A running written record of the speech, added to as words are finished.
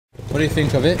do you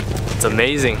think of it? It's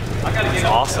amazing. It's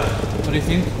awesome. What do you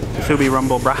think? Should be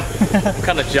rumble, bruh. I'm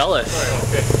kind of jealous.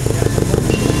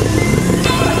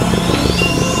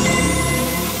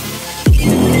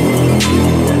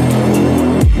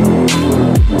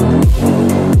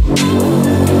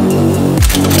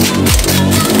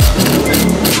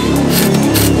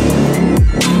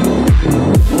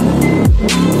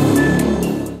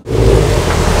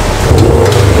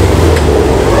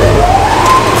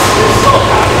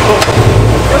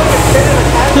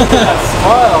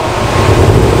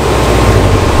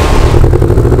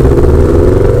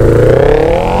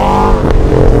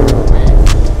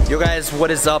 Yo guys,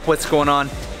 what is up? What's going on?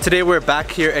 Today we're back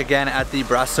here again at the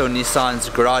Brasso Nissan's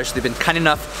garage. They've been kind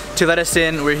enough to let us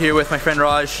in. We're here with my friend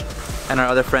Raj and our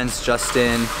other friends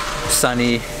Justin,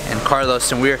 Sunny, and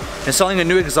Carlos, and we're installing a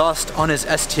new exhaust on his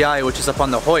STI, which is up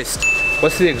on the hoist.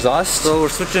 What's the exhaust? So we're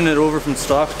switching it over from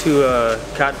stock to a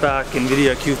catback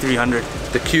Invidia Q300.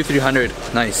 The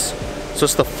Q300, nice. So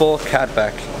it's the full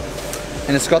catback.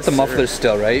 And it's got the mufflers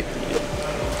still, right?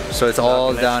 So it's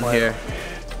all down here.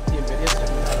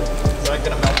 Is that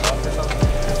gonna melt off or something?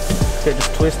 Okay,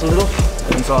 just twist a little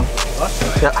and it's on. What?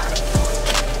 Yeah.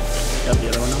 Got the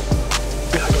other one now?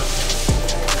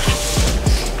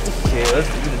 Okay, let's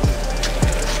do this.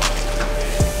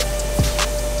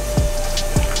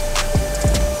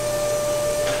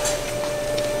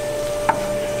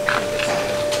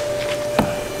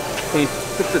 Can you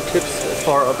pick the tips as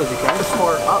far up as you can? As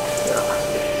far up? Yeah.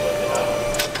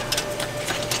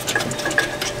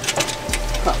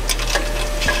 Huh.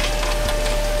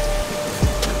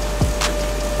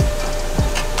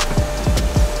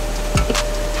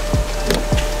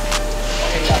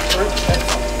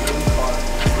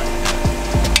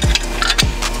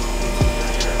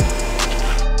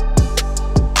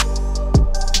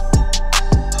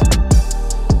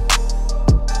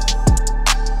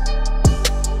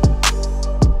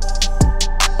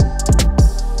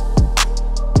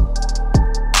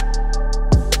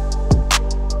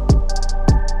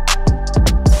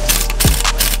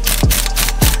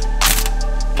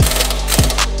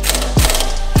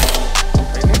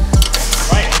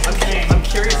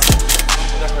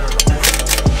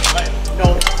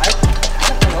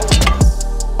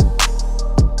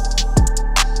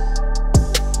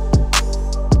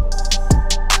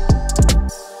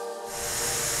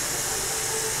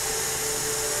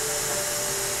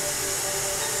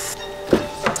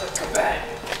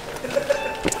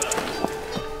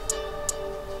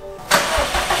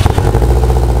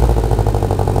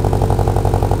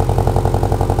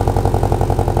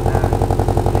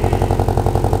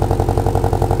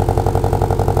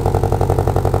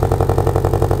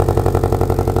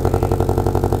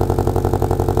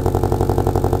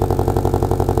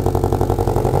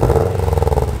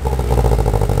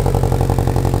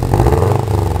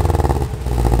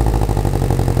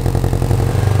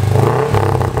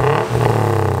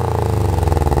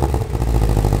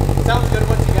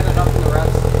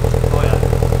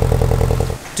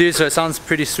 Dude, so it sounds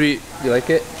pretty sweet. You like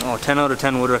it? Oh, 10 out of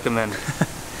 10 would recommend.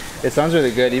 It sounds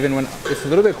really good, even when it's a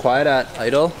little bit quiet at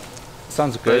idle. It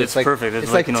sounds good. But it's like, perfect.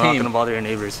 It's like you're not gonna bother your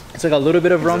neighbors. It's like a little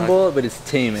bit of rumble, but it's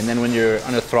tame. And then when you're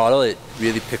on the throttle, it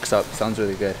really picks up. It sounds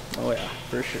really good. Oh yeah,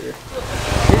 for sure.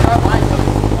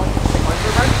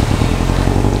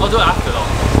 I'll do it after though.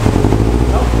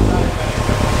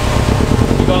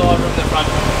 You got a lot of room in the front.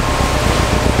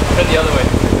 Turn the other way.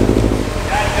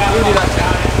 You do that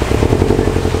down.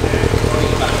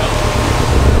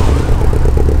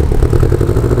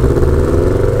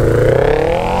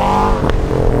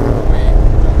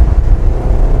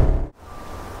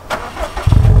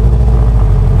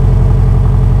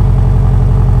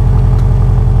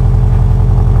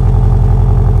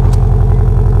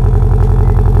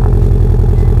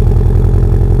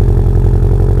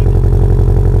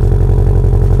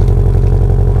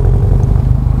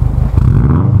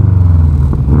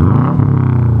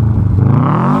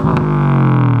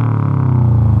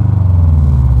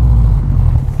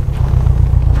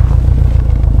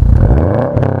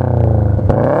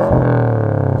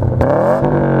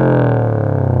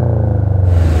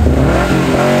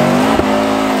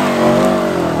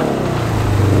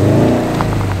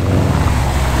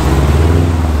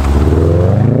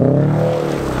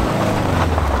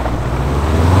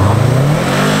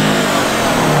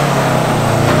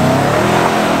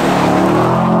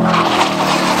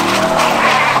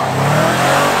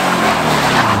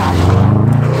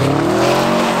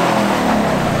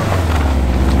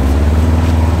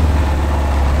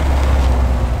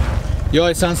 Yo,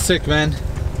 it sounds sick, man.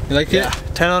 You like it?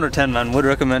 10 out of 10, man. Would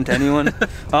recommend to anyone.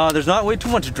 There's not way too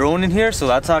much drone in here, so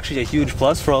that's actually a huge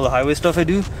plus for all the highway stuff I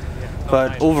do.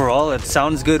 but overall it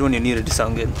sounds good when you need it to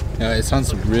sound good. Yeah, it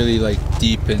sounds really like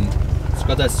deep and it's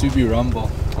got that Subaru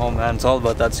rumble. Oh man, it's all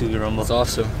about that Subaru rumble. It's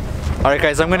awesome. Alright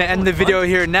guys, I'm gonna end the video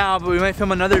here now, but we might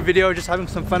film another video just having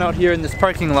some fun out here in this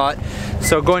parking lot.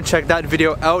 So go and check that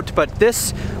video out. But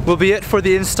this will be it for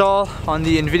the install on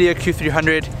the Invidia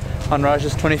Q300 on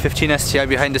Raj's 2015 STI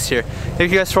behind us here.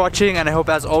 Thank you guys for watching, and I hope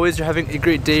as always you're having a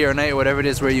great day or night or whatever it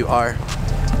is where you are.